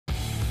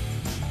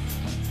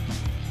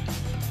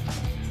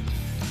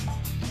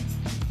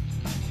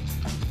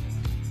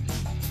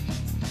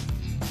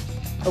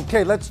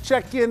Okay, let's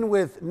check in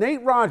with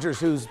Nate Rodgers,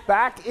 who's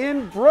back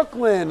in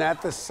Brooklyn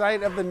at the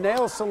site of the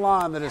nail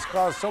salon that has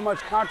caused so much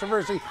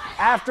controversy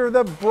after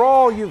the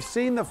brawl. You've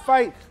seen the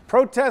fight.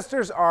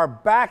 Protesters are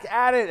back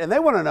at it, and they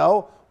want to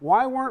know,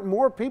 why weren't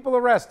more people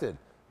arrested?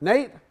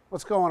 Nate,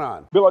 what's going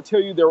on? Bill, I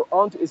tell you, there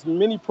aren't as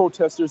many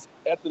protesters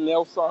at the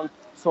nail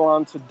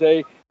salon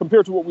today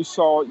compared to what we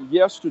saw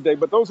yesterday,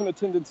 but those in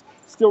attendance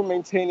still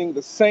maintaining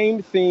the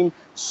same theme: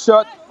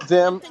 shut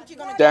them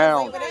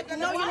down.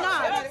 No, you're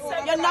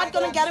not. You're not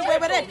going to get away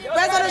with it.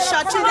 We're going to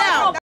shut you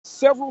down.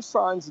 Several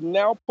signs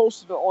now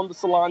posted on the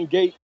salon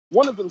gate,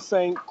 one of them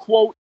saying,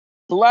 quote,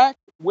 "Black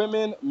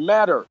women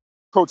matter."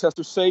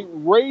 Protesters say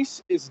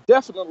race is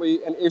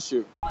definitely an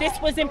issue. This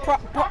was in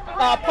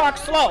Park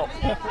Slope,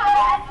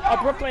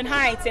 Brooklyn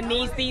Heights, and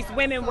these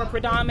women were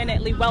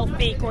predominantly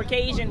wealthy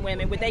Caucasian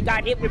women. Where they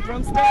got hit with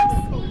broomsticks?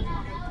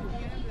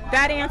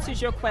 That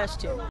answers your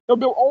question. Now,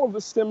 Bill, all of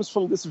this stems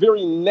from this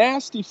very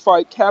nasty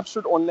fight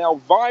captured on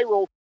now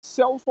viral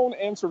cell phone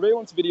and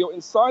surveillance video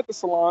inside the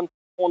salon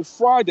on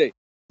Friday.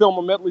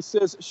 Thelma Medley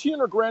says she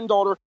and her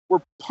granddaughter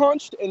were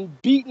punched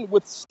and beaten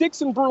with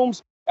sticks and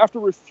brooms after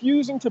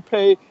refusing to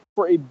pay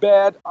for a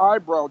bad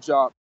eyebrow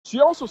job. She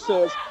also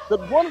says that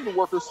one of the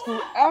workers threw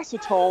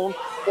acetone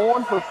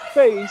on her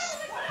face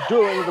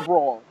during the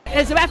brawl.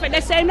 As a matter of fact,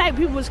 that same night,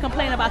 people was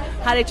complaining about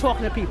how they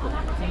talking to people.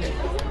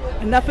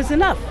 Enough is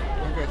enough.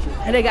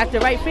 And they got the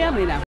right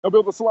family now. Now,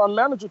 Bill, the salon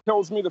manager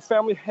tells me the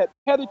family had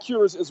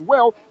pedicures as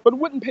well, but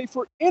wouldn't pay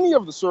for any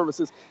of the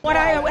services. What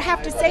I would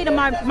have to say to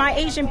my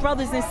Asian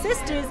brothers and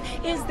sisters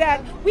is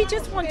that we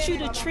just want you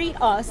to treat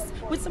us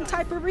with some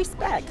type of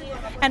respect.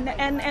 And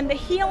the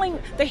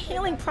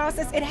healing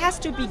process, it has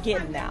to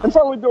begin now. And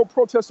finally, Bill,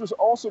 protesters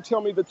also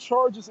tell me the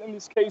charges in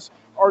this case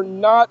are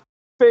not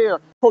fair.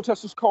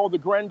 Protesters call the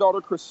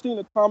granddaughter,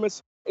 Christina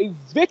Thomas, a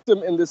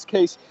victim in this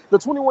case. The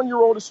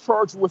 21-year-old is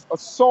charged with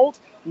assault,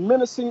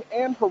 menacing,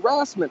 and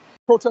harassment.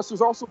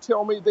 Protesters also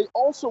tell me they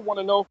also want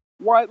to know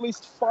why at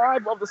least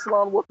 5 of the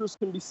salon workers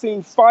can be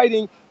seen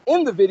fighting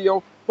in the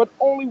video, but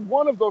only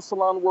one of those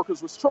salon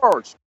workers was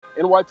charged.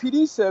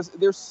 NYPD says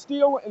they're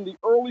still in the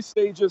early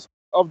stages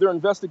of their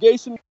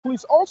investigation.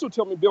 Police also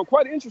tell me, Bill,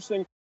 quite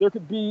interesting, there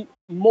could be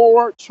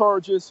more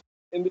charges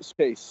in this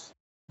case.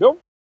 Bill?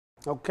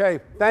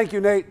 Okay, thank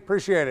you, Nate.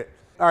 Appreciate it.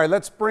 All right,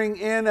 let's bring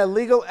in a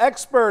legal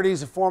expert.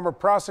 He's a former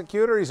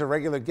prosecutor. He's a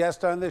regular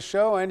guest on this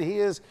show, and he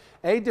is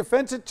a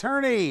defense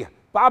attorney.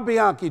 Bob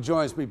Bianchi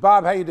joins me.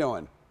 Bob, how you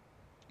doing?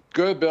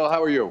 Good, Bill.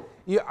 How are you?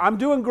 Yeah, I'm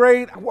doing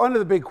great. One of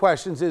the big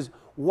questions is,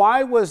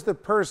 why was the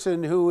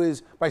person who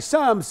is, by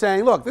some,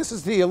 saying, look, this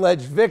is the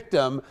alleged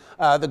victim,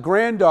 the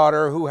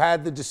granddaughter who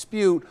had the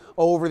dispute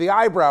over the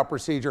eyebrow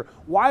procedure,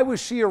 why was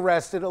she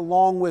arrested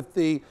along with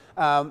the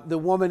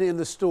woman in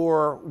the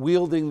store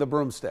wielding the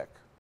broomstick?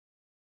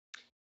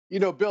 You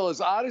know, Bill,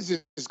 as odd as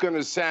it's going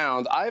to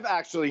sound, I've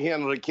actually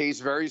handled a case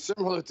very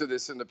similar to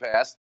this in the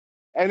past.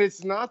 And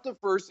it's not the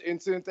first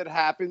incident that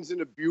happens in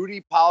a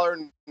beauty parlor,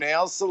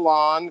 nail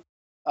salon,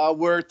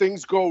 where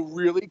things go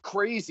really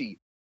crazy.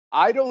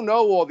 I don't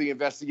know all the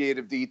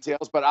investigative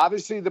details, but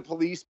obviously the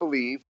police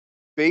believe,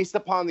 based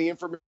upon the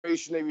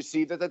information they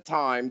received at the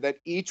time, that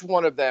each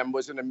one of them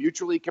was in a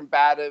mutually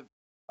combative,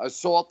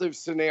 assaultive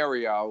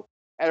scenario,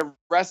 and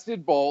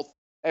arrested both,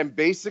 and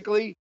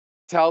basically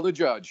tell the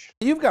judge.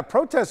 You've got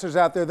protesters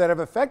out there that have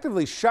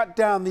effectively shut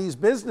down these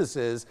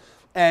businesses,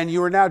 and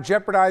you are now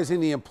jeopardizing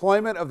the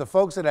employment of the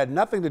folks that had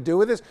nothing to do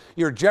with this.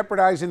 You're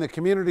jeopardizing the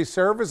community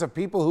service of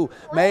people who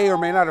may or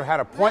may not have had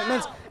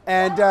appointments,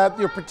 and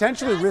you're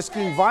potentially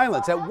risking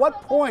violence. At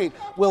what point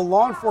will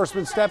law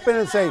enforcement step in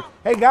and say,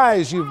 hey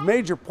guys, you've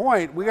made your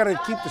point, we got to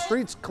keep the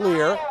streets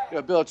clear?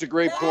 Yeah, Bill, it's a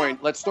great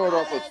point. Let's start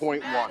off with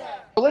point 1.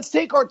 Let's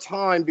take our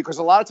time, because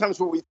a lot of times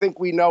what we think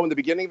we know in the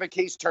beginning of a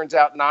case turns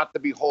out not to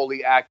be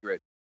wholly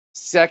accurate.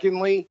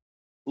 Secondly,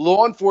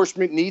 law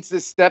enforcement needs to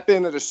step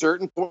in at a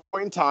certain point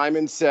in time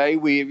and say,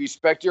 we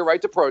respect your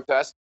right to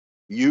protest.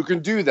 You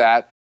can do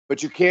that,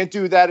 but you can't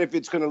do that if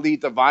it's going to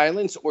lead to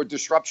violence or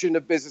disruption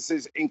of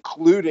businesses,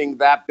 including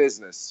that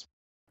business.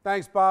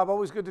 Thanks, Bob.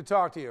 Always good to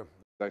talk to you.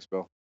 Thanks,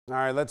 Bill. All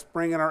right, let's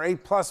bring in our A+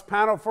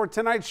 panel for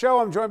tonight's show.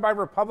 I'm joined by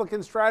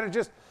Republican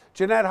strategist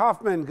Jeanette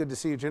Hoffman. Good to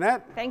see you,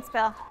 Jeanette. Thanks,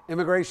 Bill.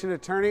 Immigration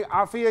attorney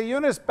Afia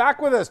Yunus, back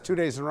with us 2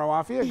 days in a row.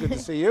 Afia, good to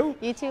see you.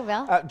 You too,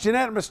 Bill.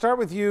 Jeanette, I'm going to start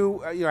with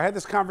you. I had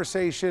this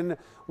conversation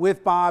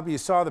with Bob. You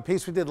saw the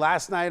piece we did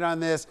last night on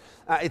this.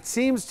 It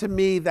seems to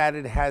me that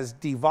it has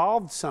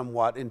devolved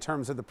somewhat in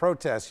terms of the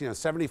protests.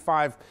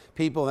 75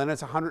 people, then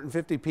it's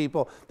 150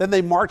 people. Then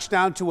they marched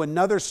down to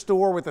another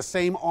store with the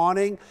same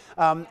awning,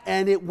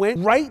 and it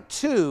went right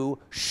to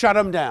shut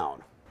them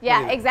down.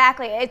 Yeah,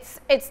 exactly.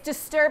 It's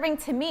disturbing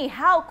to me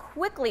how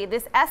quickly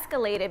this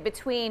escalated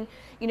between,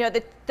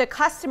 the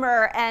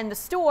customer and the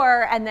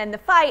store, and then the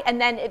fight, and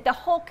then the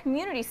whole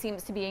community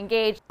seems to be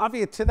engaged.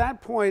 Avia, to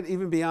that point,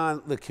 even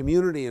beyond the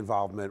community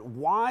involvement,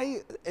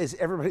 why is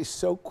everybody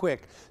so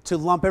quick to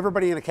lump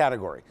everybody in a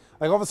category?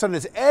 Like all of a sudden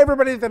it's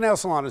everybody at the nail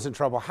salon is in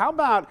trouble. How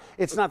about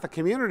it's not the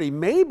community?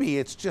 Maybe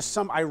it's just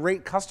some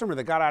irate customer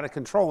that got out of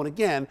control. And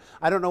again,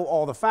 I don't know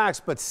all the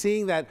facts, but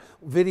seeing that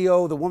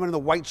video, the woman in the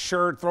white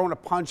shirt throwing a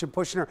punch and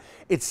pushing her,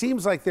 it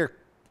seems like there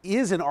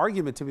is an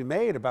argument to be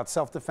made about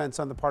self-defense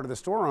on the part of the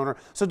store owner.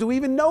 So do we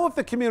even know if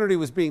the community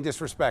was being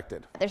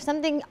disrespected? There's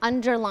something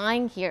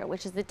underlying here,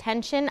 which is the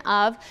tension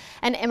of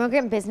an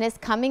immigrant business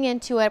coming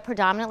into a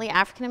predominantly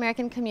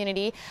African-American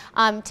community,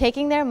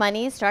 taking their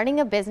money,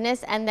 starting a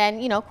business, and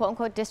then, you know, quote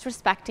unquote,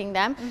 disrespecting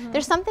them.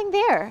 There's something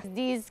there.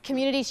 These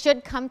communities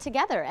should come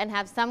together and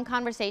have some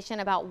conversation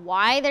about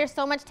why there's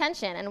so much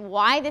tension and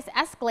why this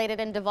escalated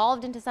and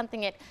devolved into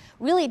something it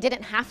really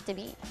didn't have to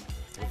be.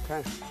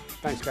 Okay.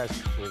 Thanks,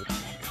 guys.